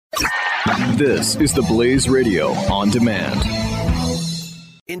This is the Blaze Radio on demand.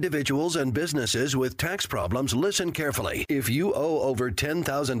 Individuals and businesses with tax problems, listen carefully. If you owe over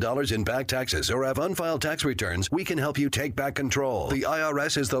 $10,000 in back taxes or have unfiled tax returns, we can help you take back control. The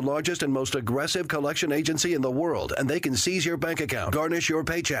IRS is the largest and most aggressive collection agency in the world, and they can seize your bank account, garnish your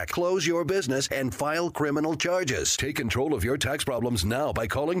paycheck, close your business, and file criminal charges. Take control of your tax problems now by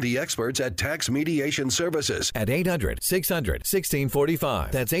calling the experts at Tax Mediation Services at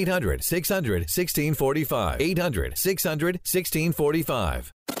 800-600-1645. That's 800-600-1645.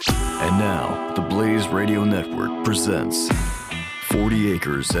 800-600-1645. And now, the Blaze Radio Network presents 40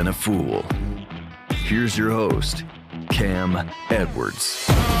 Acres and a Fool. Here's your host, Cam Edwards.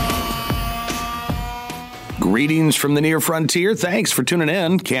 Greetings from the near frontier. Thanks for tuning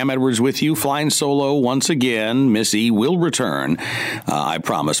in. Cam Edwards with you, flying solo once again. Miss E will return, I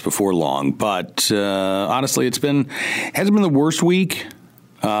promise, before long. But honestly, hasn't been the worst week.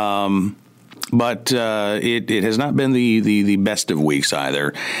 But it has not been the best of weeks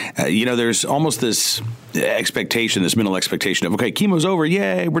either. There's almost this expectation, this mental expectation of, okay, chemo's over,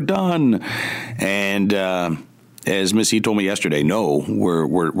 yay, we're done. And as Missy told me yesterday, no,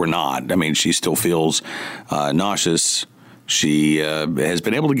 we're not. I mean, she still feels nauseous. She has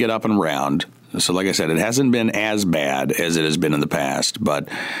been able to get up and around. So like I said, it hasn't been as bad as it has been in the past, but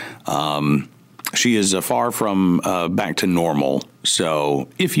she is far from back to normal. So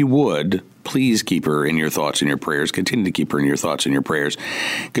if you would, please keep her in your thoughts and your prayers. Continue to keep her in your thoughts and your prayers,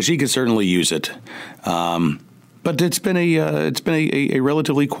 because she could certainly use it. But it's been a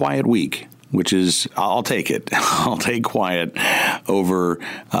relatively quiet week, which is, I'll take it. I'll take quiet over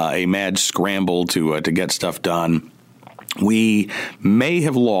a mad scramble to get stuff done. We may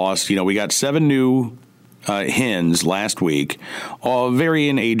have lost. We got 7 new hens last week, all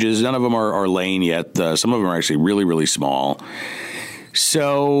varying ages. None of them are laying yet. Some of them are actually really, really small.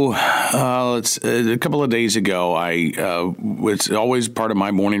 So a couple of days ago, it's always part of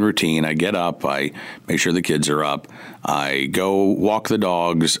my morning routine. I get up, I make sure the kids are up, I go walk the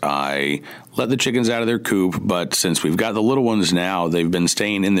dogs, I let the chickens out of their coop, but since we've got the little ones now, they've been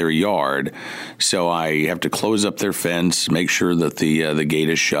staying in their yard, so I have to close up their fence, make sure that the gate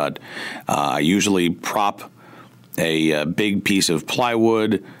is shut. I usually prop a big piece of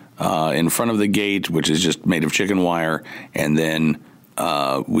plywood in front of the gate, which is just made of chicken wire, and then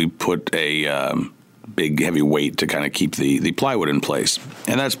we put a big heavy weight to kind of keep the plywood in place.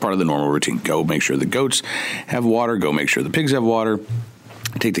 And that's part of the normal routine. Go make sure the goats have water. Go make sure the pigs have water.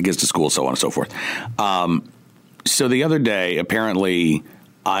 Take the kids to school, so on and so forth. So the other day, apparently,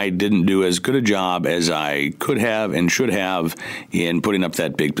 I didn't do as good a job as I could have and should have in putting up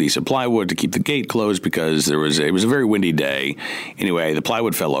that big piece of plywood to keep the gate closed, because it was a very windy day. Anyway, the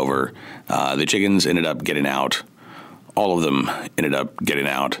plywood fell over. The chickens ended up getting out. All of them ended up getting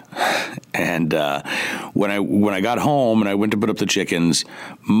out. And when I got home and I went to put up the chickens,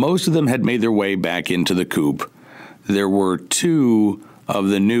 most of them had made their way back into the coop. There were 2 of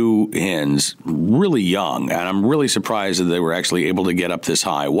the new hens, really young, and I'm really surprised that they were actually able to get up this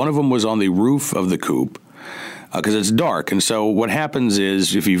high. One of them was on the roof of the coop, because it's dark. And so what happens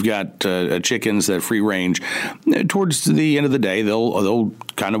is, if you've got chickens that free range, towards the end of the day, they'll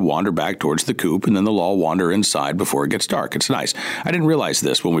kind of wander back towards the coop, and then they'll all wander inside before it gets dark. It's nice. I didn't realize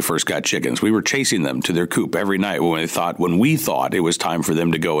this when we first got chickens. We were chasing them to their coop every night when we thought it was time for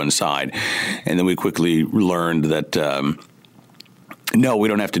them to go inside. And then we quickly learned that no, we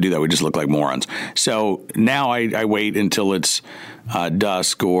don't have to do that. We just look like morons. So now I wait until it's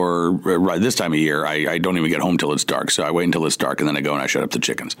dusk, or right this time of year, I don't even get home till it's dark. So I wait until it's dark, and then I go and I shut up the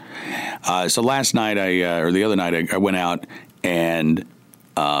chickens. So last night, or the other night, I went out and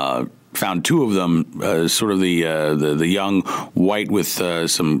found 2 of them, sort of the young white with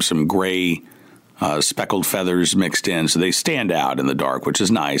some gray speckled feathers mixed in. So they stand out in the dark, which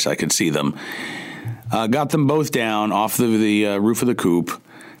is nice. I could see them. Got them both down off the roof of the coop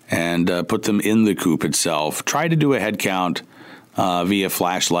and put them in the coop itself. Tried to do a head count via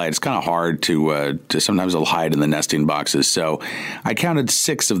flashlight. It's kind of hard to sometimes they'll hide in the nesting boxes. So I counted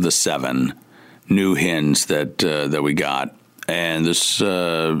 6 of the 7 new hens that we got. And this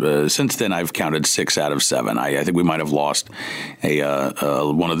since then, I've counted 6 out of 7. I think we might have lost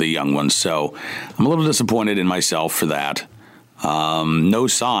one of the young ones. So I'm a little disappointed in myself for that. No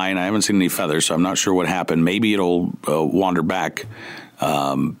sign. I haven't seen any feathers, so I'm not sure what happened. Maybe it'll wander back.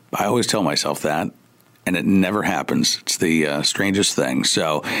 I always tell myself that, and it never happens. It's the strangest thing.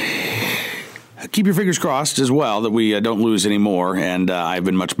 So keep your fingers crossed as well that we don't lose any more, and I've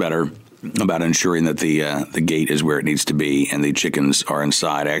been much better. about ensuring that the gate is where it needs to be and the chickens are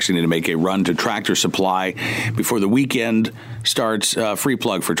inside. I actually need to make a run to Tractor Supply before the weekend starts. Free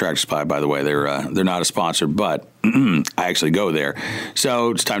plug for Tractor Supply, by the way. They're not a sponsor, but I actually go there.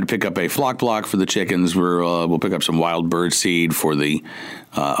 So it's time to pick up a flock block for the chickens. We'll pick up some wild bird seed for the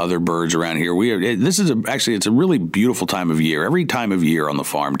other birds around here. It's a really beautiful time of year. Every time of year on the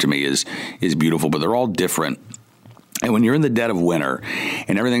farm to me is beautiful, but they're all different. And when you're in the dead of winter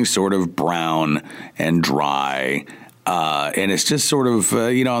and everything's sort of brown and dry, and it's just sort of,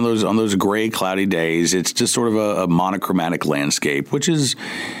 on those gray, cloudy days, it's just sort of a monochromatic landscape, which is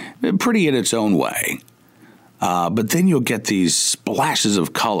pretty in its own way. But then you'll get these splashes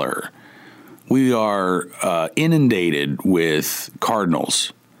of color. We are inundated with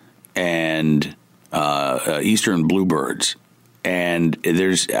cardinals and eastern bluebirds, and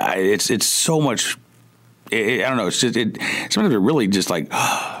it's so much. I don't know. It's just sometimes it really just like,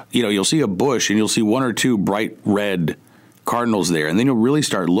 you'll see a bush and you'll see one or two bright red cardinals there, and then you'll really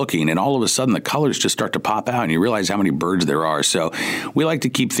start looking, and all of a sudden the colors just start to pop out, and you realize how many birds there are. So we like to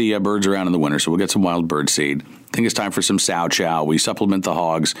keep the birds around in the winter, so we'll get some wild bird seed. I think it's time for some sow chow. We supplement the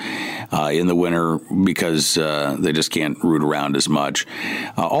hogs in the winter because they just can't root around as much.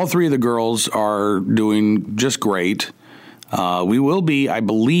 All three of the girls are doing just great. We will be, I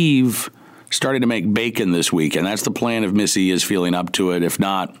believe, starting to make bacon this week, and that's the plan if Missy is feeling up to it. If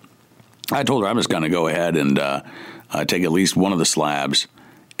not, I told her I'm just going to go ahead and take at least one of the slabs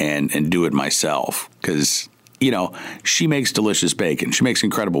and do it myself because, she makes delicious bacon. She makes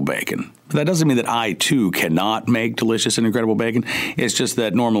incredible bacon. But that doesn't mean that I, too, cannot make delicious and incredible bacon. It's just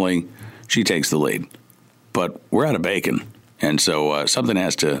that normally she takes the lead. But we're out of bacon. And so something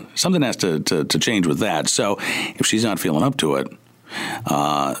has to change with that. So if she's not feeling up to it,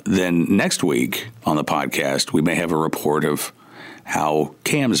 then next week on the podcast, we may have a report of how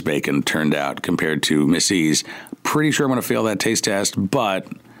Cam's bacon turned out compared to Missy's. Pretty sure I'm going to fail that taste test, but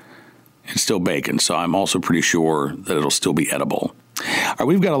it's still bacon, so I'm also pretty sure that it'll still be edible. All right,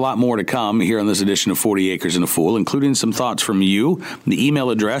 we've got a lot more to come here on this edition of 40 Acres and a Fool, including some thoughts from you. The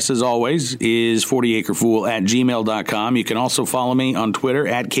email address, as always, is 40acrefool@gmail.com. You can also follow me on Twitter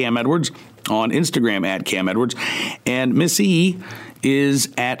 @CamEdwards, on Instagram @CamEdwards, and Miss E is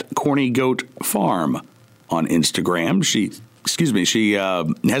at Corny Goat Farm on Instagram. She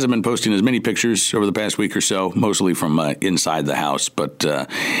hasn't been posting as many pictures over the past week or so, mostly from inside the house. But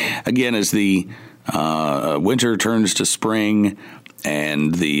again, as the winter turns to spring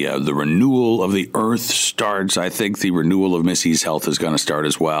and the renewal of the earth starts, I think the renewal of Missy's health is going to start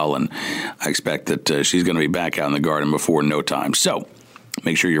as well. And I expect that she's going to be back out in the garden before no time. So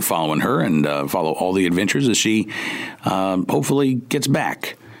make sure you're following her and follow all the adventures as she hopefully gets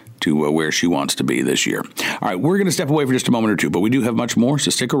back to where she wants to be this year. All right, we're going to step away for just a moment or two, but we do have much more, so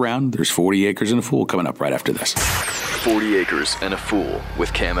stick around. There's 40 Acres and a Fool coming up right after this. 40 Acres and a Fool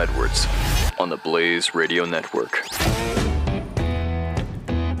with Cam Edwards on the Blaze Radio Network.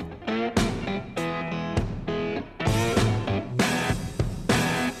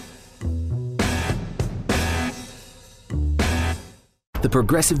 The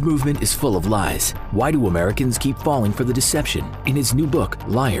progressive movement is full of lies. Why do Americans keep falling for the deception? In his new book,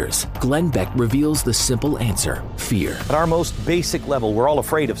 Liars, Glenn Beck reveals the simple answer: fear. At our most basic level, we're all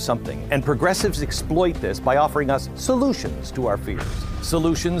afraid of something, and progressives exploit this by offering us solutions to our fears.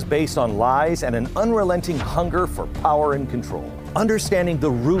 Solutions based on lies and an unrelenting hunger for power and control. Understanding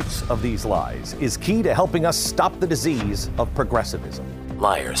the roots of these lies is key to helping us stop the disease of progressivism.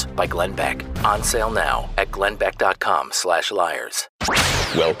 Liars by Glenn Beck. On sale now at glennbeck.com/liars.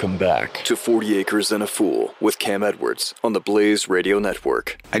 Welcome back to 40 Acres and a Fool with Cam Edwards on the Blaze Radio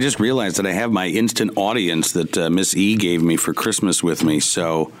Network. I just realized that I have my instant audience that Miss E gave me for Christmas with me,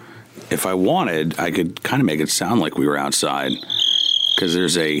 so if I wanted, I could kind of make it sound like we were outside, because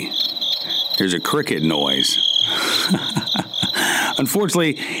there's a cricket noise.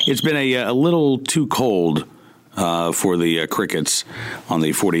 Unfortunately, it's been a little too cold for the crickets on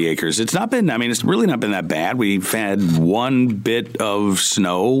the 40 acres. It's really not been that bad. We've had one bit of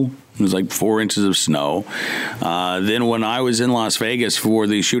snow. It was like 4 inches of snow. Then when I was in Las Vegas for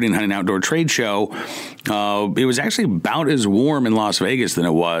the Shooting, Hunting, Outdoor Trade Show, it was actually about as warm in Las Vegas than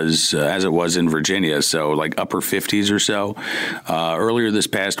it was as it was in Virginia, so like upper 50s or so. Earlier this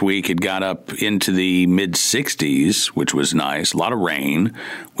past week, it got up into the mid-60s, which was nice. A lot of rain,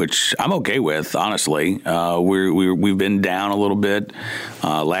 which I'm okay with, honestly. We've been down a little bit.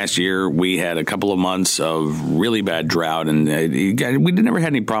 Last year, we had a couple of months of really bad drought, and we never had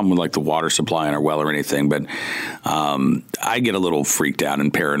any problem with like the water supply in our well or anything, but I get a little freaked out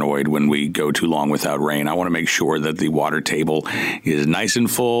and paranoid when we go too long without rain. I want to make sure that the water table is nice and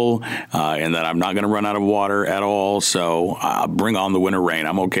full and that I'm not going to run out of water at all. So bring on the winter rain.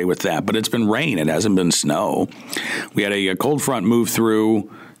 I'm okay with that. But it's been rain. It hasn't been snow. We had a cold front move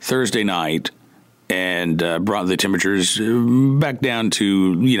through Thursday night and brought the temperatures back down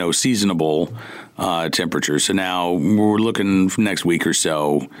to, seasonable temperatures. So now we're looking for next week or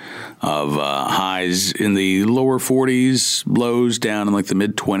so of highs in the lower 40s, lows down in like the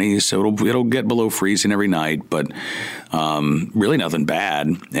mid 20s. So it'll get below freezing every night, but really nothing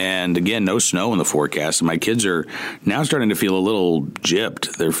bad. And again, no snow in the forecast. And my kids are now starting to feel a little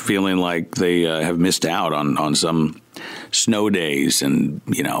gypped. They're feeling like they have missed out on some snow days and,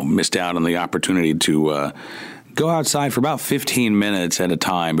 missed out on the opportunity to go outside for about 15 minutes at a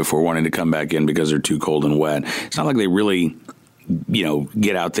time before wanting to come back in because they're too cold and wet. It's not like they really,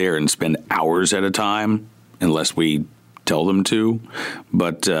 get out there and spend hours at a time unless we tell them to.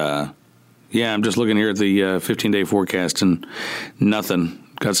 But, I'm just looking here at the 15-day forecast and nothing.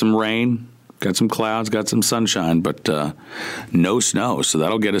 Got some rain, got some clouds, got some sunshine, but no snow. So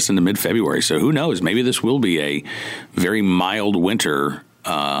that'll get us into mid-February. So who knows? Maybe this will be a very mild winter.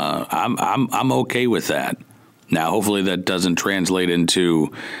 I'm okay with that. Now, hopefully that doesn't translate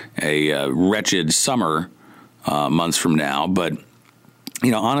into a wretched summer months from now. But,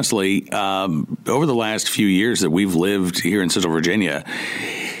 honestly, over the last few years that we've lived here in Central Virginia,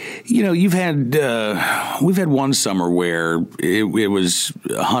 we've had one summer where it was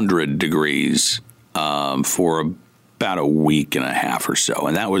 100 degrees for about a week and a half or so.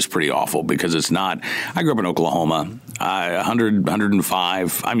 And that was pretty awful because it's not, I grew up in Oklahoma, 100,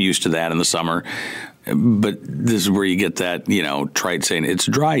 105. I'm used to that in the summer. But this is where you get that, trite saying, it's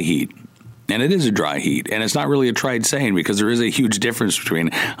dry heat. And it is a dry heat. And it's not really a trite saying because there is a huge difference between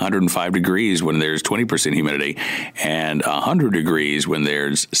 105 degrees when there's 20% humidity and 100 degrees when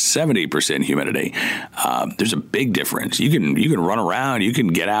there's 70% humidity. There's a big difference. You can run around, you can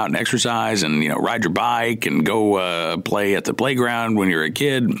get out and exercise and, ride your bike and go play at the playground when you're a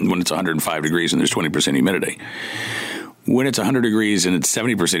kid when it's 105 degrees and there's 20% humidity. When it's 100 degrees and it's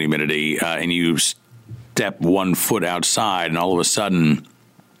 70% humidity and you step 1 foot outside and all of a sudden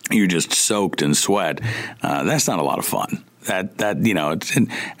you're just soaked in sweat, that's not a lot of fun.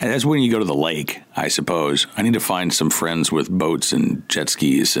 That's when you go to the lake, I suppose. I need to find some friends with boats and jet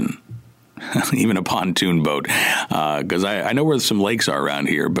skis and even a pontoon boat, because I know where some lakes are around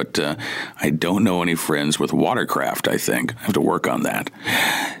here, but I don't know any friends with watercraft, I think. I have to work on that.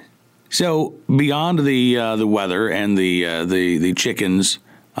 So beyond the weather and the chickens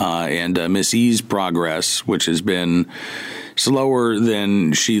and Miss E's progress, which has been slower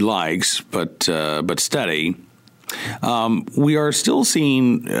than she likes, but steady, we are still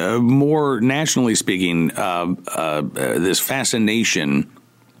seeing more nationally speaking this fascination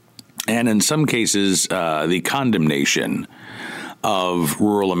and in some cases the condemnation of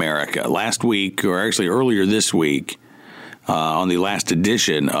rural America. Last week, or actually earlier this week, on the last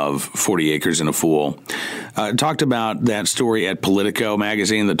edition of 40 Acres and a Fool, talked about that story at Politico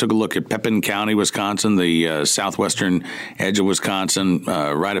magazine that took a look at Pepin County, Wisconsin, the southwestern edge of Wisconsin,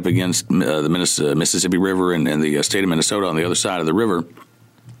 right up against the Mississippi River and the state of Minnesota on the other side of the river.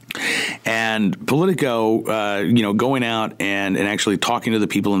 And Politico, going out and actually talking to the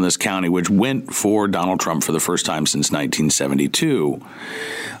people in this county, which went for Donald Trump for the first time since 1972,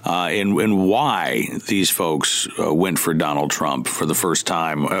 and why these folks went for Donald Trump for the first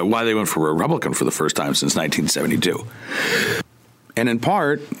time, why they went for a Republican for the first time since 1972. And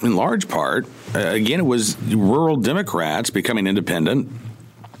in large part, again, it was rural Democrats becoming independent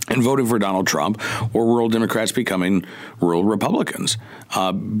and voting for Donald Trump, or rural Democrats becoming rural Republicans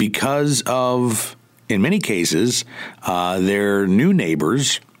because of, in many cases, their new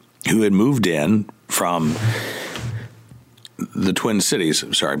neighbors who had moved in from the Twin Cities.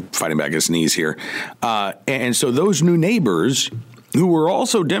 Sorry, fighting back a sneeze here. And so those new neighbors, who were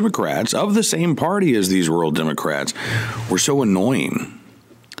also Democrats of the same party as these rural Democrats, were so annoying,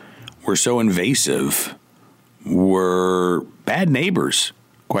 were so invasive, were bad neighbors,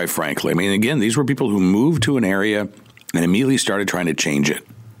 quite frankly. I mean, again, these were people who moved to an area and immediately started trying to change it.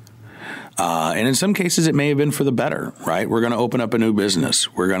 And in some cases, it may have been for the better, right? We're going to open up a new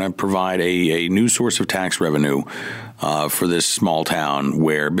business. We're going to provide a new source of tax revenue for this small town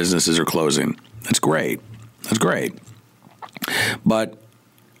where businesses are closing. That's great. That's great. But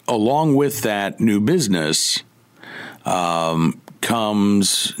along with that new business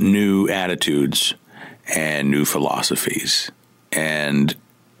comes new attitudes and new philosophies. And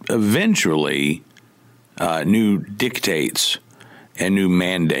eventually, new dictates and new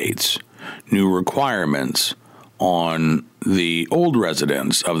mandates, new requirements on the old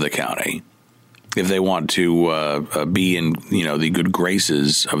residents of the county if they want to be in, the good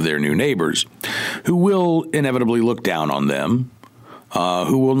graces of their new neighbors, who will inevitably look down on them,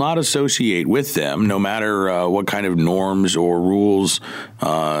 who will not associate with them, no matter what kind of norms or rules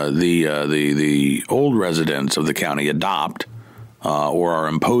the old residents of the county adopt or are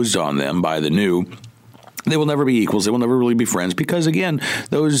imposed on them by the new. They will never be equals. They will never really be friends because, again,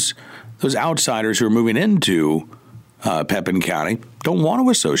 those outsiders who are moving into Pepin County don't want to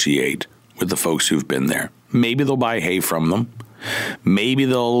associate with the folks who've been there. Maybe they'll buy hay from them. Maybe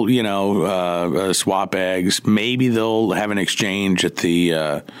they'll, swap eggs. Maybe they'll have an exchange at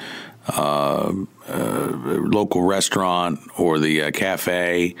the local restaurant or the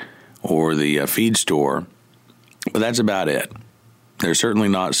cafe or the feed store. But that's about it. They're certainly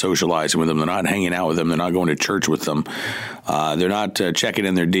not socializing with them. They're not hanging out with them. They're not going to church with them. They're not checking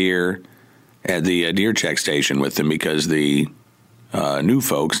in their deer at the deer check station with them because the new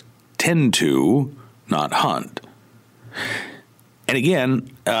folks tend to not hunt. And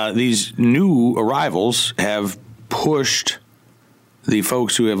again, these new arrivals have pushed the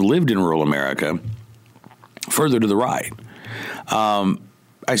folks who have lived in rural America further to the right.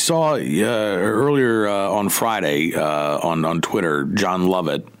 I saw earlier on Friday on Twitter, John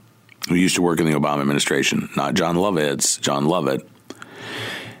Lovett, who used to work in the Obama administration, not John Lovitz, John Lovett,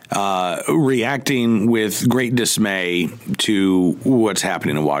 reacting with great dismay to what's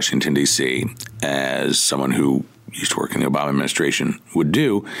happening in Washington, D.C., as someone who used to work in the Obama administration would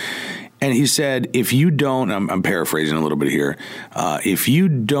do. And he said, if you don't, I'm paraphrasing a little bit here, if you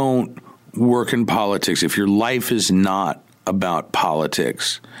don't work in politics, if your life is not about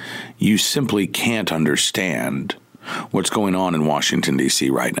politics, you simply can't understand what's going on in Washington,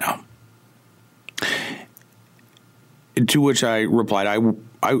 D.C. right now. To which I replied,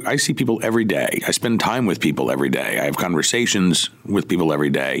 I see people every day. I spend time with people every day. I have conversations with people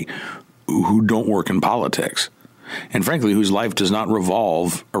every day who don't work in politics, and frankly, whose life does not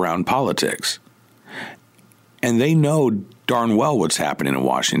revolve around politics. And they know darn well what's happening in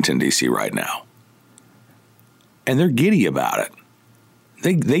Washington, D.C. right now. And they're giddy about it.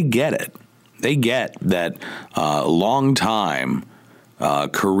 They get it. They get that long-time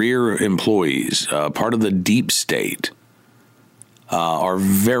career employees, part of the deep state, are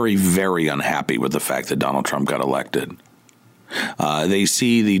very, very unhappy with the fact that Donald Trump got elected. They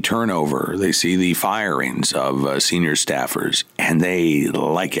see the turnover. They see the firings of senior staffers, and they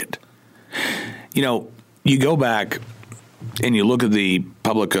like it. You go back and you look at the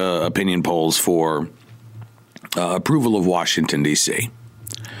public opinion polls for approval of Washington, D.C.,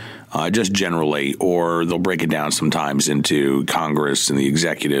 just generally, or they'll break it down sometimes into Congress and the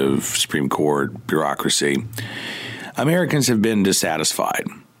executive, Supreme Court, bureaucracy. Americans have been dissatisfied,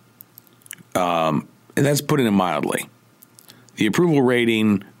 and that's putting it mildly. The approval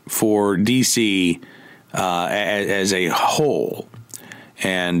rating for D.C. As a whole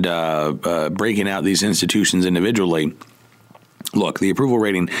and breaking out these institutions individually, look, the approval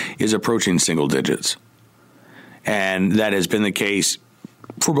rating is approaching single digits. And that has been the case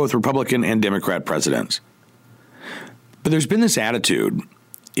for both Republican and Democrat presidents. But there's been this attitude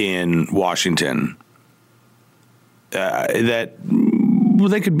in Washington that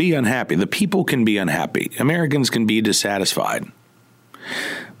they could be unhappy. The people can be unhappy. Americans can be dissatisfied.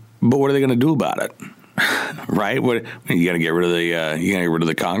 But what are they going to do about it? Right? What you got to get rid of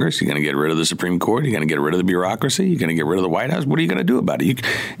the Congress. You're going to get rid of the Supreme Court. You're going to get rid of the bureaucracy. You're going to get rid of the White House. What are you going to do about it?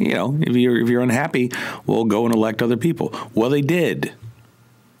 If you're unhappy, well, go and elect other people. Well, they did.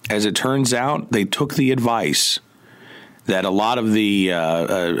 As it turns out, they took the advice that a lot of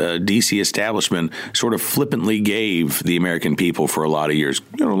the D.C. establishment sort of flippantly gave the American people for a lot of years.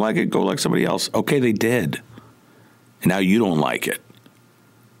 You don't like it? Go elect somebody else. Okay, they did. And now you don't like it.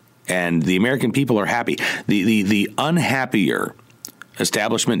 And the American people are happy. The unhappier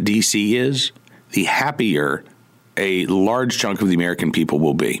establishment D.C. is, the happier a large chunk of the American people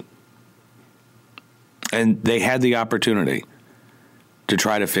will be. And they had the opportunity to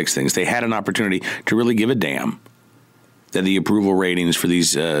try to fix things. They had an opportunity to really give a damn that the approval ratings for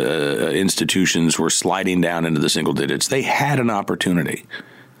these institutions were sliding down into the single digits. They had an opportunity.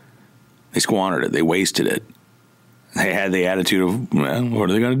 They squandered it. They wasted it. They had the attitude of, well, what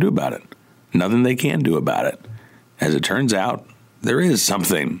are they going to do about it? Nothing they can do about it. As it turns out, there is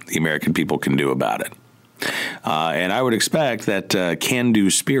something the American people can do about it. And I would expect that can-do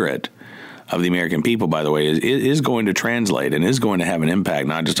spirit of the American people, by the way, is going to translate and is going to have an impact,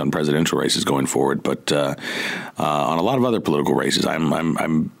 not just on presidential races going forward, but on a lot of other political races.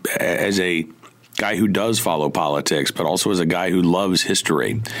 I'm as a guy who does follow politics, but also as a guy who loves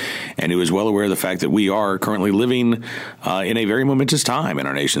history and who is well aware of the fact that we are currently living in a very momentous time in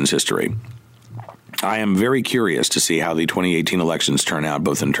our nation's history. I am very curious to see how the 2018 elections turn out,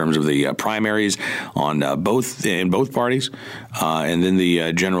 both in terms of the primaries in both parties, and then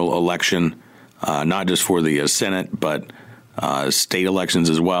the general election, not just for the Senate, but state elections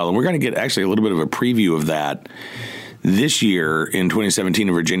as well. And we're going to get actually a little bit of a preview of that this year in 2017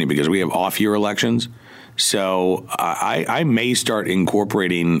 in Virginia, because we have off-year elections. So I may start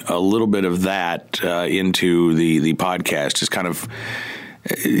incorporating a little bit of that into the podcast, just kind of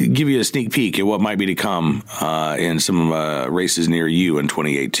give you a sneak peek at what might be to come in some races near you in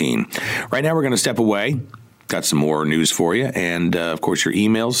 2018. Right now, we're going to step away. Got some more news for you. And, of course, your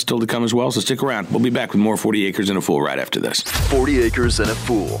emails still to come as well. So stick around. We'll be back with more 40 Acres and a Fool right after this. 40 Acres and a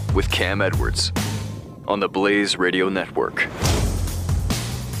Fool with Cam Edwards on the Blaze Radio Network.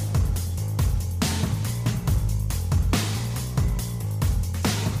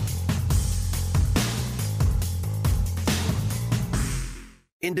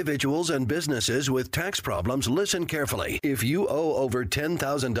 Individuals and businesses with tax problems, listen carefully. If you owe over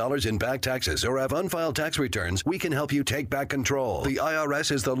 $10,000 in back taxes or have unfiled tax returns, we can help you take back control. The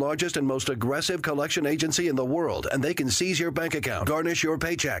IRS is the largest and most aggressive collection agency in the world, and they can seize your bank account, garnish your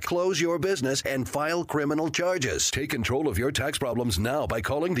paycheck, close your business, and file criminal charges. Take control of your tax problems now by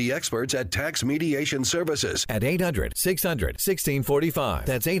calling the experts at Tax Mediation Services at 800-600-1645.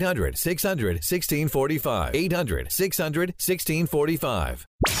 That's 800-600-1645. 800-600-1645.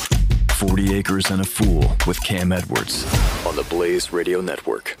 40 Acres and a Fool with Cam Edwards on the Blaze Radio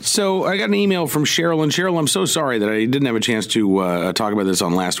Network. So I got an email from Cheryl. And Cheryl, I'm so sorry that I didn't have a chance to talk about this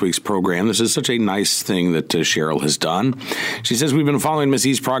on last week's program. This is such a nice thing that Cheryl has done. She says, we've been following Miss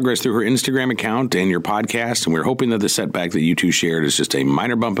E's progress through her Instagram account and your podcast, and we're hoping that the setback that you two shared is just a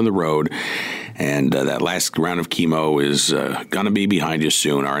minor bump in the road, and that last round of chemo is going to be behind you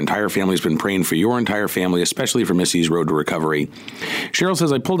soon. Our entire family's been praying for your entire family, especially for Miss E's road to recovery. Cheryl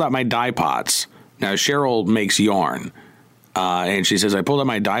says, I pulled out my dye pots. Now, Cheryl makes yarn. And she says, I pulled out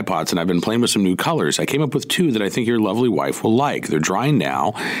my dye pots and I've been playing with some new colors. I came up with 2 that I think your lovely wife will like. They're drying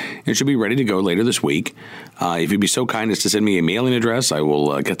now and should be ready to go later this week. If you'd be so kind as to send me a mailing address, I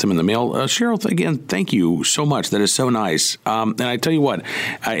will get them in the mail. Cheryl, again, thank you so much. That is so nice. And I tell you what,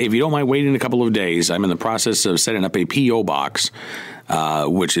 if you don't mind waiting a couple of days, I'm in the process of setting up a P.O. box,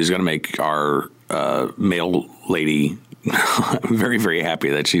 which is going to make our mail lady very, very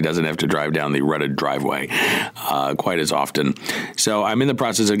happy that she doesn't have to drive down the rutted driveway quite as often. So I'm in the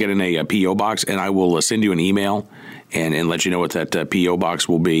process of getting a P.O. box, and I will send you an email and let you know what that P.O. box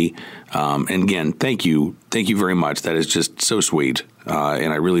will be. And again, thank you very much. That is just so sweet,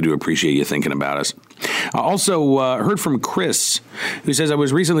 and I really do appreciate you thinking about us. I also heard from Chris, who says, I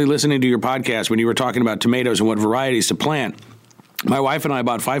was recently listening to your podcast when you were talking about tomatoes and what varieties to plant. My wife and I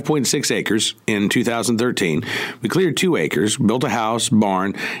bought 5.6 acres in 2013. We cleared 2 acres, built a house,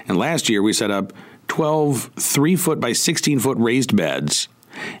 barn, and last year we set up 12 3-foot by 16-foot raised beds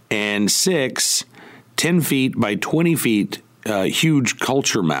and 6 10 feet by 20 feet huge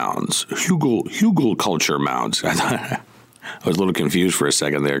culture mounds, hugel culture mounds. I was a little confused for a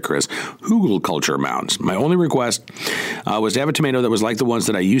second there, Chris. Hugel culture mounds. My only request was to have a tomato that was like the ones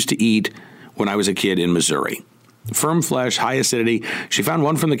that I used to eat when I was a kid in Missouri. Firm flesh, high acidity. She found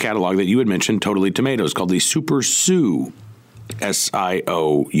one from the catalog that you had mentioned, Totally Tomatoes, called the Super Sioux,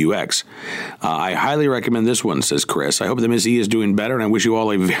 Sioux. I highly recommend this one, says Chris. I hope that Ms. E is doing better, and I wish you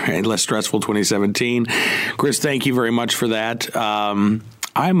all a very less stressful 2017. Chris, thank you very much for that. I'm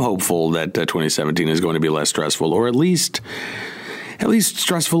hopeful that 2017 is going to be less stressful, or at least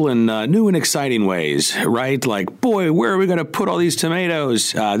stressful in new and exciting ways, right? Like, boy, where are we going to put all these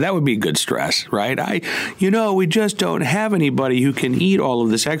tomatoes? That would be good stress, right? We just don't have anybody who can eat all of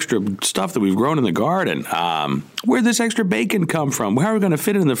this extra stuff that we've grown in the garden. Where'd this extra bacon come from? How are we going to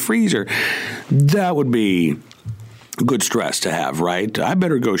fit it in the freezer? That would be good stress to have, right? I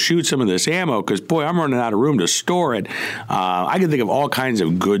better go shoot some of this ammo because, boy, I'm running out of room to store it. I can think of all kinds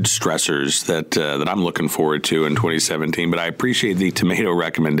of good stressors that I'm looking forward to in 2017, but I appreciate the tomato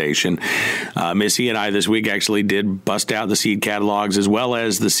recommendation. Missy and I this week actually did bust out the seed catalogs as well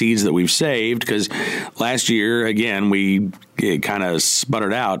as the seeds that we've saved, because last year, again, it kind of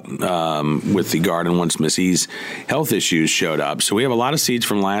sputtered out with the garden once Missy's health issues showed up. So we have a lot of seeds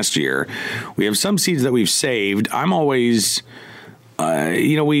from last year. We have some seeds that we've saved. I'm always,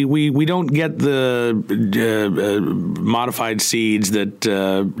 we don't get the modified seeds that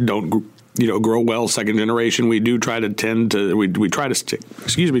don't grow well second generation. We do try to try to stick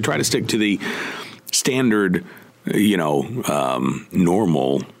to the standard,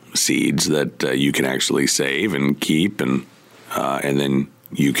 normal seeds that you can actually save and keep, and then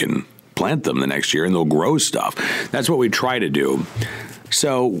you can plant them the next year and they'll grow stuff. That's what we try to do.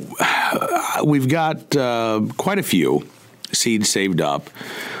 So we've got quite a few seeds saved up,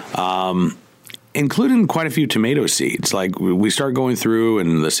 including quite a few tomato seeds. Like we start going through,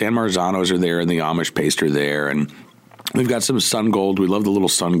 and the San Marzanos are there, and the Amish paste are there, and we've got some sun gold. We love the little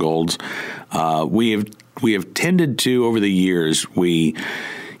sun golds. We have tended to, over the years, we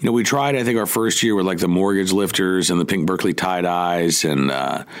tried, I think, our first year with like the mortgage lifters and the pink Berkeley tie-dyes and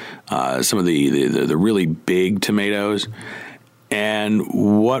some of the really big tomatoes. And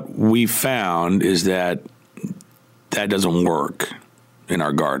what we found is that doesn't work in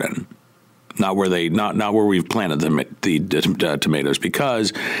our garden. Not where we've planted the tomatoes,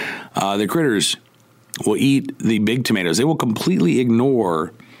 because the critters will eat the big tomatoes. They will completely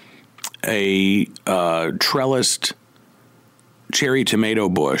ignore a trellised cherry tomato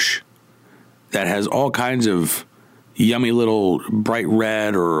bush that has all kinds of yummy little bright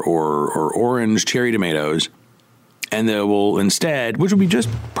red or orange cherry tomatoes, and they will instead, which would be just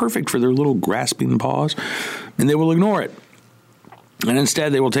perfect for their little grasping paws, and they will ignore it. And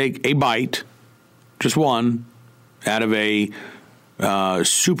instead they will take a bite, just one, out of a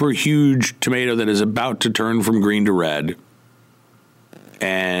super huge tomato that is about to turn from green to red,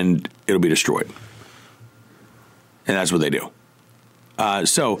 and it'll be destroyed. And that's what they do.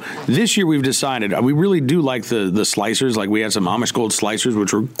 So this year we've decided, we really do like the slicers. Like we had some Amish Gold slicers,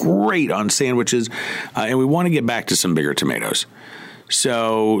 which were great on sandwiches, and we want to get back to some bigger tomatoes.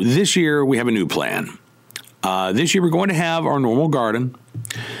 So this year we have a new plan. This year we're going to have our normal garden,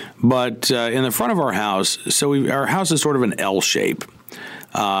 but in the front of our house, our house is sort of an L shape,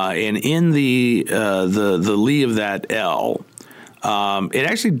 and in the lee of that L, it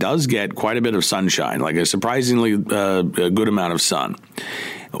actually does get quite a bit of sunshine, like a surprisingly a good amount of sun.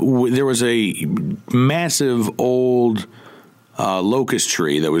 There was a massive old locust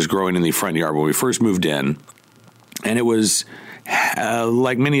tree that was growing in the front yard when we first moved in, and it was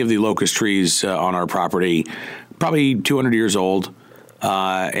like many of the locust trees on our property, probably 200 years old.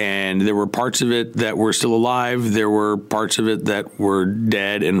 And there were parts of it that were still alive. There were parts of it that were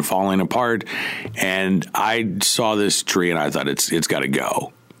dead and falling apart. And I saw this tree and I thought it's got to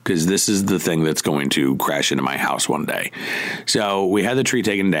go, because this is the thing that's going to crash into my house one day. So we had the tree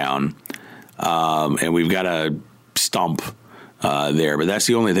taken down, and we've got a stump there, but that's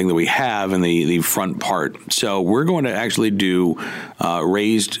the only thing that we have in the front part. So we're going to actually do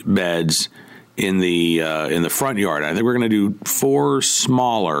raised beds in the front yard. I think we're going to do 4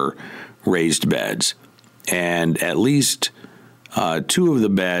 smaller raised beds, and at least 2 of the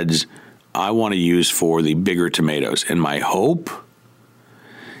beds I want to use for the bigger tomatoes. And my hope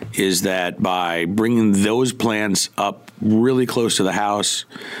is that by bringing those plants up really close to the house,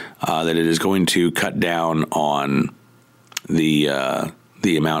 that it is going to cut down on the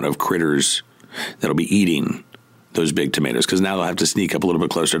amount of critters that'll be eating those big tomatoes, because now they'll have to sneak up a little bit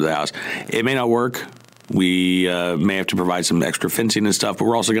closer to the house. It may not work. We may have to provide some extra fencing and stuff, but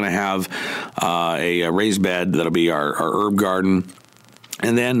we're also going to have a raised bed that'll be our herb garden.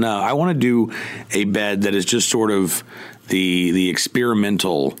 And then I want to do a bed that is just sort of the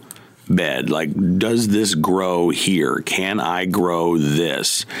experimental bed. Like, does this grow here? Can I grow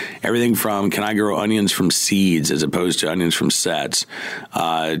this? Everything from, can I grow onions from seeds as opposed to onions from sets,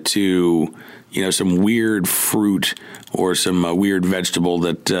 to some weird fruit or some weird vegetable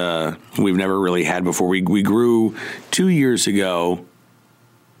that we've never really had before. We grew 2 years ago,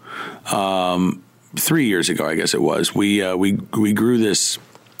 3 years ago, I guess it was. We grew this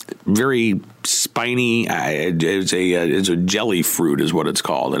very spiny. It's a jelly fruit, is what it's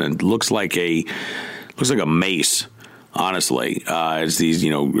called, and it looks like a mace. Honestly, it's these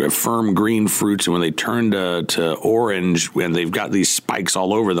firm green fruits, and when they turn to orange, when they've got these spikes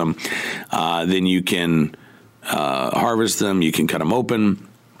all over them, then you can harvest them. You can cut them open,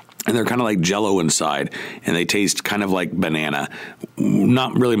 and they're kind of like Jell-O inside, and they taste kind of like banana.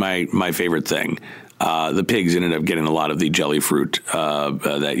 Not really my favorite thing. The pigs ended up getting a lot of the jelly fruit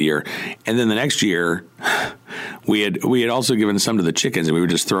that year, and then the next year we had also given some to the chickens, and we would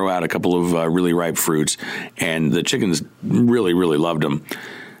just throw out a couple of really ripe fruits, and the chickens really, really loved them.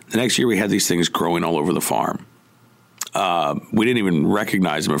 The next year we had these things growing all over the farm. We didn't even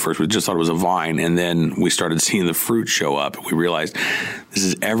recognize them at first. We just thought it was a vine, and then we started seeing the fruit show up, and we realized this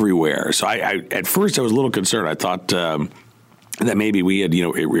is everywhere. So I at first I was a little concerned. I thought that maybe we had,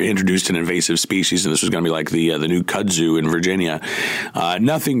 introduced an invasive species, and this was going to be like the new kudzu in Virginia.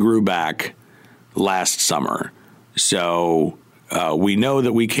 Nothing grew back last summer, so We know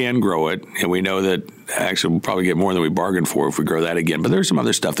that we can grow it, and we know that actually we'll probably get more than we bargained for if we grow that again. But there's some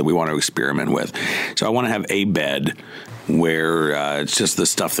other stuff that we want to experiment with. So I want to have a bed where it's just the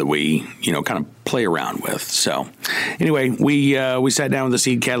stuff that we, kind of play around with. So anyway, we sat down with the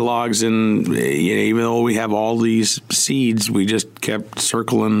seed catalogs, and even though we have all these seeds, we just kept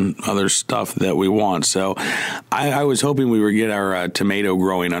circling other stuff that we want. So I was hoping we would get our tomato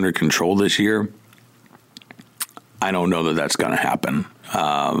growing under control this year. I don't know that that's going to happen.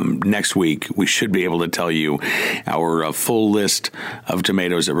 Next week, we should be able to tell you our full list of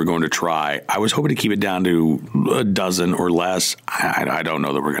tomatoes that we're going to try. I was hoping to keep it down to a dozen or less. I don't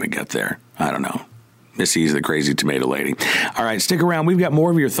know that we're going to get there. I don't know. Missy's the crazy tomato lady. All right, stick around. We've got more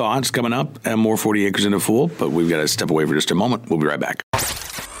of your thoughts coming up and more 40 Acres and a Fool, but we've got to step away for just a moment. We'll be right back.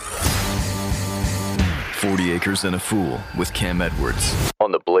 40 Acres and a Fool with Cam Edwards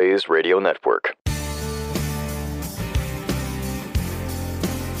on the Blaze Radio Network.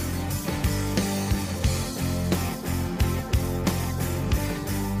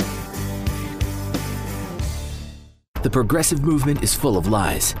 The progressive movement is full of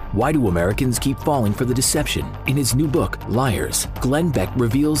lies. Why do Americans keep falling for the deception? In his new book, Liars, Glenn Beck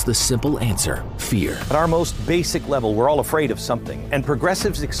reveals the simple answer: fear. At our most basic level, we're all afraid of something, and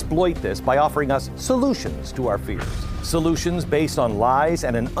progressives exploit this by offering us solutions to our fears. Solutions based on lies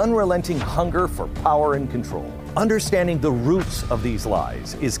and an unrelenting hunger for power and control. Understanding the roots of these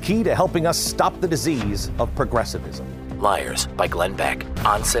lies is key to helping us stop the disease of progressivism. Liars by Glenn Beck.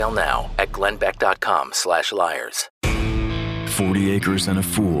 On sale now at glennbeck.com/liars. 40 Acres and a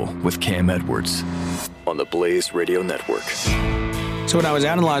Fool with Cam Edwards on the Blaze Radio Network. So when I was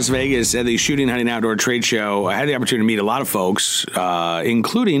out in Las Vegas at the Shooting, Hunting, Outdoor Trade Show, I had the opportunity to meet a lot of folks,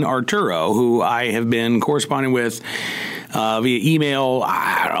 including Arturo, who I have been corresponding with via email.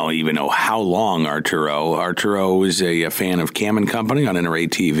 I don't even know how long, Arturo. Arturo is a fan of Cam and Company on NRA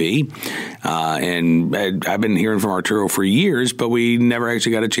TV. And I've been hearing from Arturo for years, but we never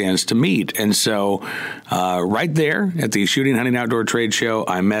actually got a chance to meet. And so right there at the Shooting, Hunting, Outdoor Trade Show,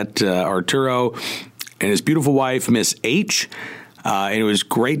 I met Arturo and his beautiful wife, Miss H. And it was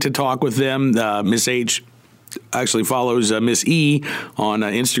great to talk with them. Miss H actually follows Miss E on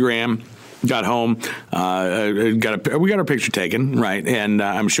Instagram. Got home, we got our picture taken, right? And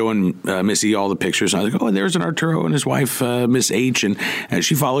I'm showing Missy all the pictures. And I was like, oh, there's an Arturo and his wife, Miss H, and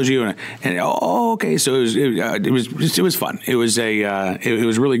she follows you. And oh, okay. So it was fun. It was it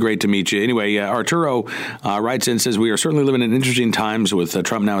was really great to meet you. Anyway, Arturo writes in and says, we are certainly living in interesting times with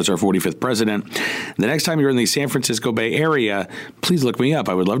Trump now as our 45th president. The next time you're in the San Francisco Bay Area, please look me up.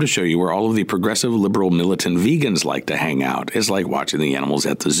 I would love to show you where all of the progressive, liberal, militant vegans like to hang out. It's like watching the animals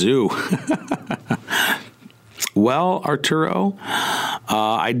at the zoo. Well, Arturo,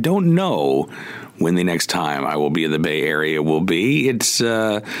 I don't know when the next time I will be in the Bay Area will be. It's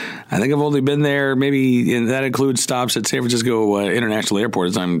I think I've only been there maybe, and that includes stops at San Francisco International Airport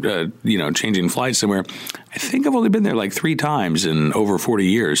as I'm changing flights somewhere. I think I've only been there like 3 times in over 40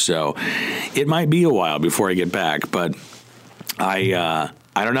 years, so it might be a while before I get back, but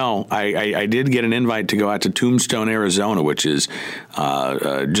I don't know. I did get an invite to go out to Tombstone, Arizona, which is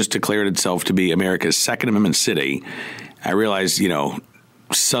just declared itself to be America's Second Amendment city. I realized,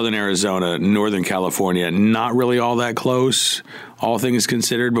 Southern Arizona, Northern California, not really all that close, all things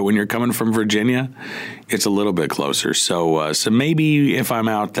considered. But when you're coming from Virginia, it's a little bit closer. So maybe if I'm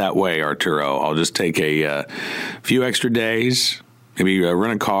out that way, Arturo, I'll just take a few extra days, maybe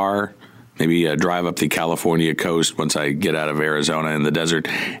rent a car. Maybe drive up the California coast once I get out of Arizona in the desert,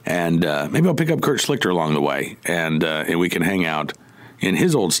 and maybe I'll pick up Kurt Schlichter along the way, and we can hang out in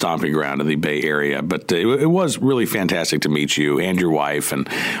his old stomping ground in the Bay Area. But it was really fantastic to meet you and your wife, and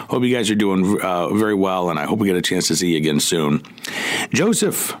hope you guys are doing very well, and I hope we get a chance to see you again soon.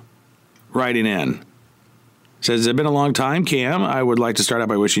 Joseph writing in says, it's been a long time, Cam. I would like to start out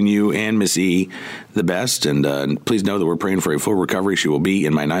by wishing you and Miss E the best, and please know that we're praying for a full recovery. She will be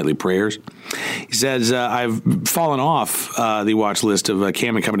in my nightly prayers. He says, I've fallen off the watch list of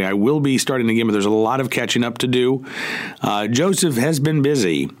Cam and Company. I will be starting again, but there's a lot of catching up to do. Joseph has been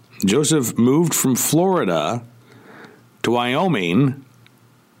busy. Joseph moved from Florida to Wyoming,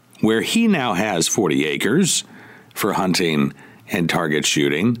 where he now has 40 acres for hunting and target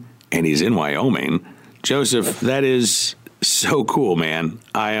shooting, and he's in Wyoming. Joseph, that is so cool, man.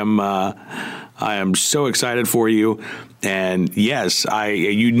 I am so excited for you. And yes,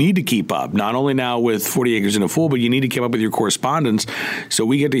 you need to keep up, not only now with 40 Acres and a Fool, but you need to keep up with your correspondence so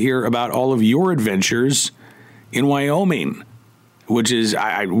we get to hear about all of your adventures in Wyoming, which is,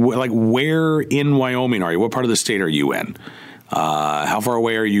 like, where in Wyoming are you? What part of the state are you in? How far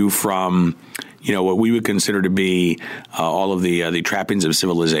away are you from what we would consider to be all of the trappings of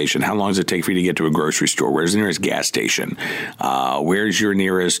civilization. How long does it take for you to get to a grocery store? Where's the nearest gas station? Where's your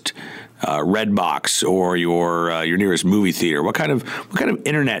nearest Red Box or your nearest movie theater? What kind of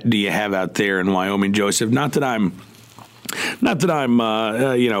internet do you have out there in Wyoming, Joseph? Not that I'm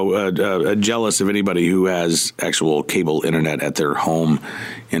jealous of anybody who has actual cable internet at their home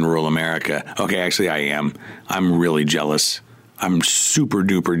in rural America. Okay, actually, I am. I'm really jealous. I'm super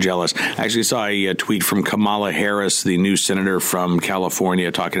duper jealous. I actually saw a tweet from Kamala Harris, the new senator from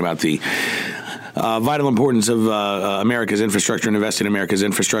California, talking about the vital importance of America's infrastructure and investing in America's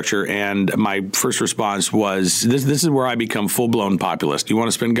infrastructure. And my first response was, this is where I become full-blown populist. You want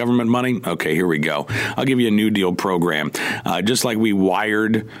to spend government money? Okay, here we go. I'll give you a New Deal program. Just like we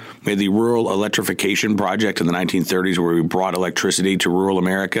wired the rural electrification project in the 1930s where we brought electricity to rural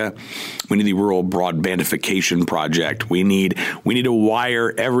America, we need the rural broadbandification project. We need to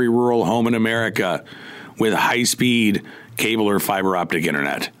wire every rural home in America with high-speed cable or fiber optic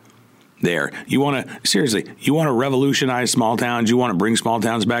internet. There. You want to revolutionize small towns? You want to bring small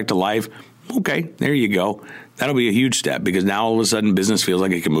towns back to life? Okay, there you go. That'll be a huge step because now all of a sudden business feels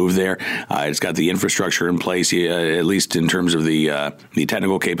like it can move there. It's got the infrastructure in place, at least in terms of the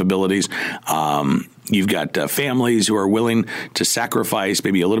technical capabilities. You've got families who are willing to sacrifice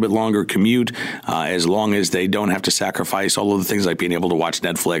maybe a little bit longer commute as long as they don't have to sacrifice all of the things like being able to watch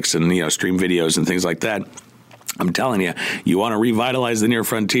Netflix and stream videos and things like that. I'm telling you, you want to revitalize the near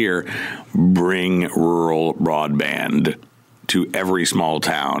frontier, bring rural broadband to every small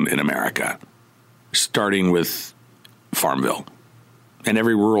town in America, starting with Farmville and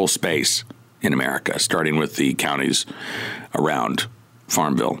every rural space in America, starting with the counties around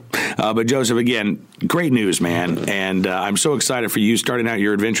Farmville. But Joseph, again, great news, man. And I'm so excited for you starting out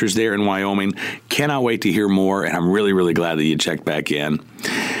your adventures there in Wyoming. Cannot wait to hear more. And I'm really, really glad that you checked back in.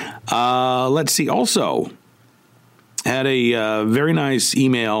 Let's see. Also, had a very nice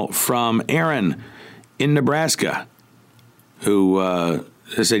email from Aaron in Nebraska, who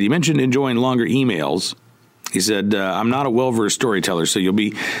said, you mentioned enjoying longer emails. He said, I'm not a well-versed storyteller, so you'll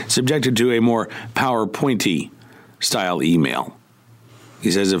be subjected to a more PowerPointy style email.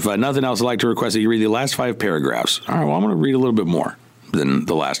 He says, if nothing else, I'd like to request that you read the last 5 paragraphs. All right, well, I'm going to read a little bit more than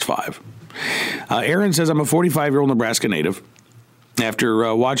the last 5. Aaron says, I'm a 45-year-old Nebraska native.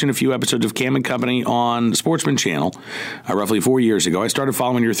 After watching a few episodes of Cam & Company on Sportsman Channel roughly 4 years ago, I started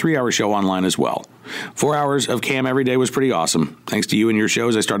following your 3-hour show online as well. 4 hours of Cam every day was pretty awesome. Thanks to you and your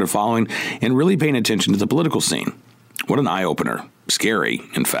shows, I started following and really paying attention to the political scene. What an eye-opener. Scary,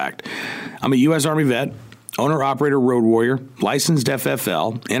 in fact. I'm a U.S. Army vet, owner-operator road warrior, licensed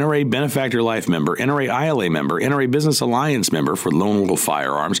FFL, NRA Benefactor Life member, NRA ILA member, NRA Business Alliance member for Lone Wolf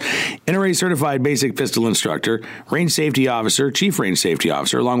Firearms, NRA Certified Basic Pistol Instructor, Range Safety Officer, Chief Range Safety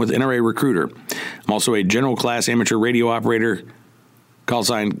Officer, along with NRA Recruiter. I'm also a general class amateur radio operator, call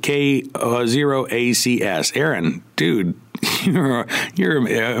sign K0ACS. Aaron, dude, you're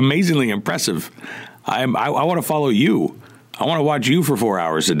amazingly impressive. I want to follow you. I want to watch you for 4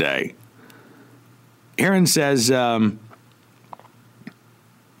 hours a day. Aaron says, I've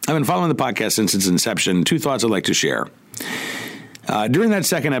been following the podcast since its inception. 2 thoughts I'd like to share. During that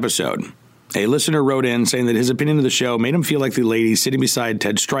second episode, a listener wrote in saying that his opinion of the show made him feel like the lady sitting beside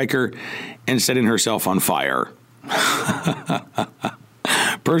Ted Stryker and setting herself on fire.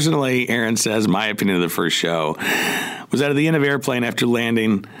 Personally, Aaron says, my opinion of the first show was that at the end of Airplane after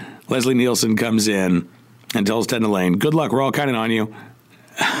landing, Leslie Nielsen comes in and tells Ted and Elaine, good luck, we're all counting on you.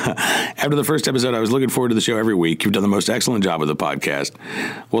 After the first episode, I was looking forward to the show every week. You've done the most excellent job with the podcast.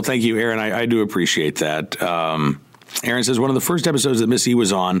 Well, thank you, Aaron. I do appreciate that. Aaron says, one of the first episodes that Miss E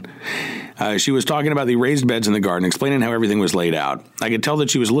was on, she was talking about the raised beds in the garden, explaining how everything was laid out. I could tell that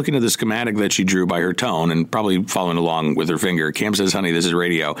she was looking at the schematic that she drew by her tone and probably following along with her finger. Cam says, honey, this is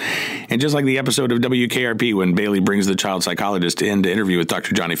radio. And just like the episode of WKRP when Bailey brings the child psychologist in to interview with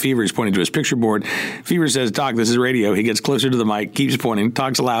Dr. Johnny Fever, he's pointing to his picture board. Fever says, Doc, this is radio. He gets closer to the mic, keeps pointing,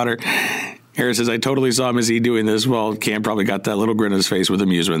 talks louder. Aaron says, I totally saw Miss E doing this. Well, Cam probably got that little grin on his face with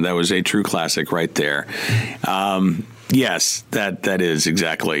amusement. That was a true classic right there. Yes, that is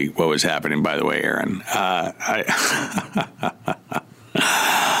exactly what was happening, by the way, Aaron.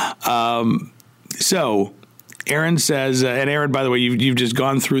 So Aaron says, and Aaron, by the way, you've just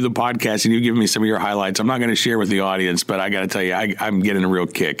gone through the podcast and you've given me some of your highlights. I'm not going to share with the audience, but I got to tell you, I'm getting a real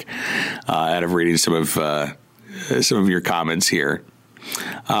kick out of reading some of your comments here.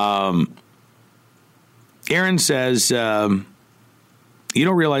 Aaron says, you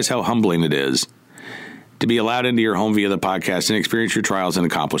don't realize how humbling it is to be allowed into your home via the podcast and experience your trials and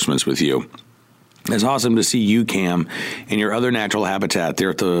accomplishments with you. It's awesome to see you, Cam, and your other natural habitat there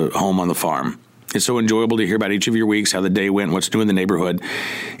at the home on the farm. It's so enjoyable to hear about each of your weeks, how the day went, what's new in the neighborhood.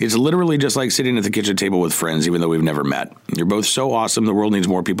 It's literally just like sitting at the kitchen table with friends, even though we've never met. You're both so awesome. The world needs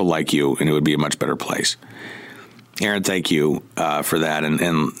more people like you, and it would be a much better place. Aaron, thank you for that.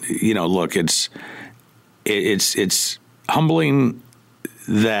 And you know, look, it's humbling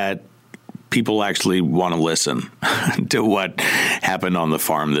that people actually want to listen to what happened on the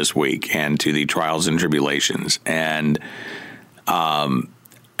farm this week and to the trials and tribulations. And I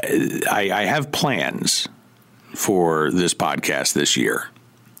have plans for this podcast this year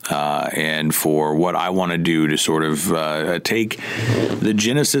and for what I want to do to sort of take the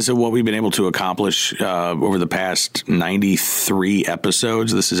genesis of what we've been able to accomplish over the past 93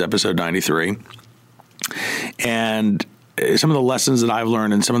 episodes. This is episode 93. And some of the lessons that I've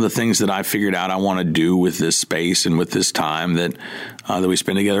learned and some of the things that I figured out I want to do with this space and with this time that we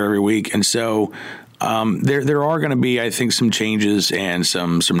spend together every week. And so there are going to be, I think, some changes and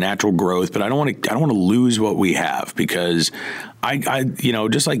some natural growth, but I don't want to lose what we have, because I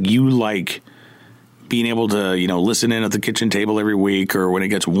just like you like being able to, listen in at the kitchen table every week, or when it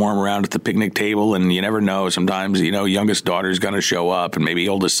gets warm around at the picnic table, and you never know, sometimes, youngest daughter's going to show up and maybe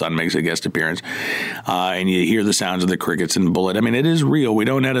oldest son makes a guest appearance, and you hear the sounds of the crickets and bullet. I mean, it is real. We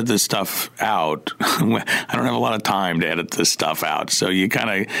don't edit this stuff out. I don't have a lot of time to edit this stuff out. So you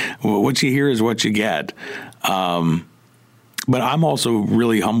kind of, what you hear is what you get. But I'm also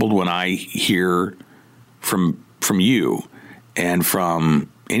really humbled when I hear from you and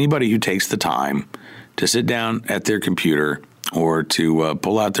from anybody who takes the time to sit down at their computer or to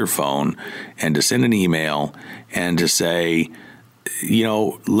pull out their phone and to send an email and to say,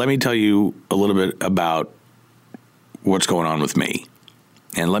 let me tell you a little bit about what's going on with me,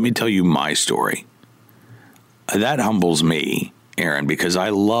 and let me tell you my story. That humbles me, Aaron, because I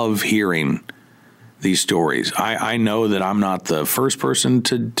love hearing these stories. I know that I'm not the first person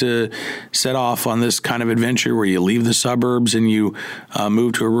to set off on this kind of adventure where you leave the suburbs and you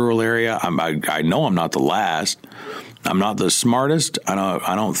move to a rural area. I know I'm not the last. I'm not the smartest.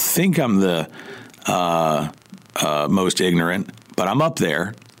 I don't think I'm the most ignorant, but I'm up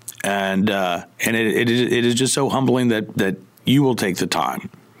there. And it is just so humbling that you will take the time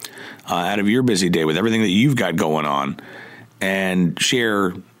out of your busy day with everything that you've got going on and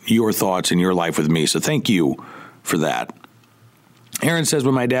share your thoughts and your life with me. So thank you for that. Aaron says,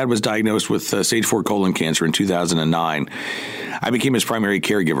 when my dad was diagnosed with stage 4 colon cancer in 2009, I became his primary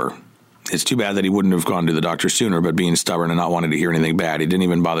caregiver. It's too bad that he wouldn't have gone to the doctor sooner, but being stubborn and not wanting to hear anything bad, he didn't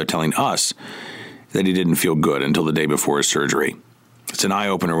even bother telling us that he didn't feel good until the day before his surgery. It's an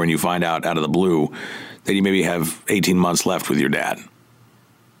eye-opener when you find out of the blue that you maybe have 18 months left with your dad.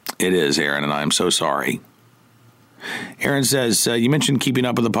 It is, Aaron, and I'm so sorry. Aaron says, you mentioned keeping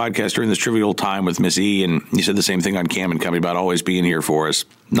up with the podcast during this trivial time with Miss E, and you said the same thing on Cam and Company about always being here for us.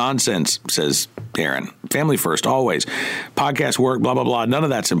 Nonsense, says Aaron. Family first, always. Podcast work, blah, blah, blah. None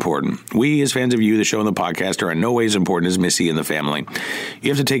of that's important. We, as fans of you, the show and the podcast, are in no way as important as Miss E and the family. You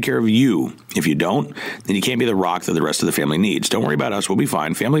have to take care of you. If you don't, then you can't be the rock that the rest of the family needs. Don't worry about us. We'll be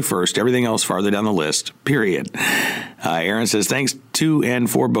fine. Family first, everything else farther down the list, period. Aaron says, thanks to and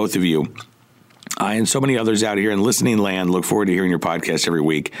for both of you. I and so many others out here in listening land look forward to hearing your podcast every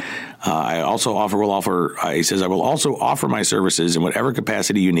week. I will also offer my services in whatever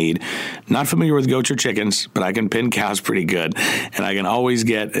capacity you need. Not familiar with goats or chickens, but I can pin cows pretty good. And I can always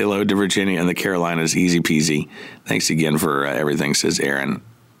get a load to Virginia and the Carolinas easy peasy. Thanks again for everything, says Aaron.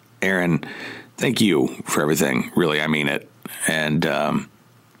 Aaron, thank you for everything. Really, I mean it. And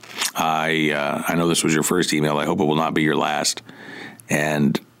I know this was your first email. I hope it will not be your last.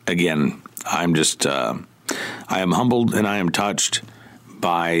 And again, I'm just, I am humbled and I am touched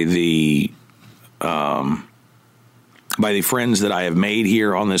by the friends that I have made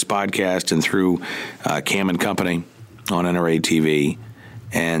here on this podcast and through Cam and Company on NRA TV,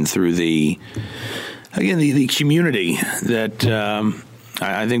 and through the community that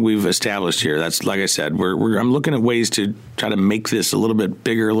I think we've established here. That's, like I said, I'm looking at ways to try to make this a little bit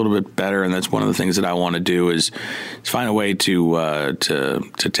bigger, a little bit better, and that's one of the things that I want to do is find a way to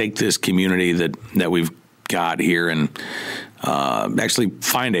take this community that we've got here and actually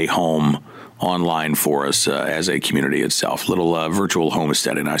find a home online for us as a community itself. Little virtual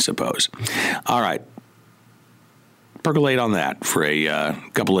homesteading, I suppose. All right. Percolate on that for a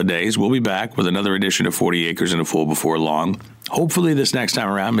couple of days. We'll be back with another edition of 40 Acres and a Fool before long. Hopefully this next time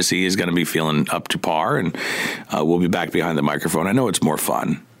around, Miss E is going to be feeling up to par, and we'll be back behind the microphone. I know it's more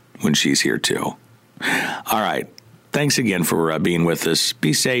fun when she's here, too. All right. Thanks again for being with us.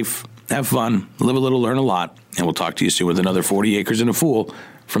 Be safe. Have fun. Live a little, learn a lot. And we'll talk to you soon with another 40 Acres and a Fool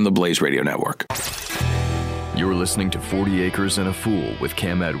from the Blaze Radio Network. You're listening to 40 Acres and a Fool with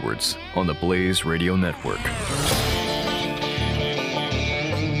Cam Edwards on the Blaze Radio Network.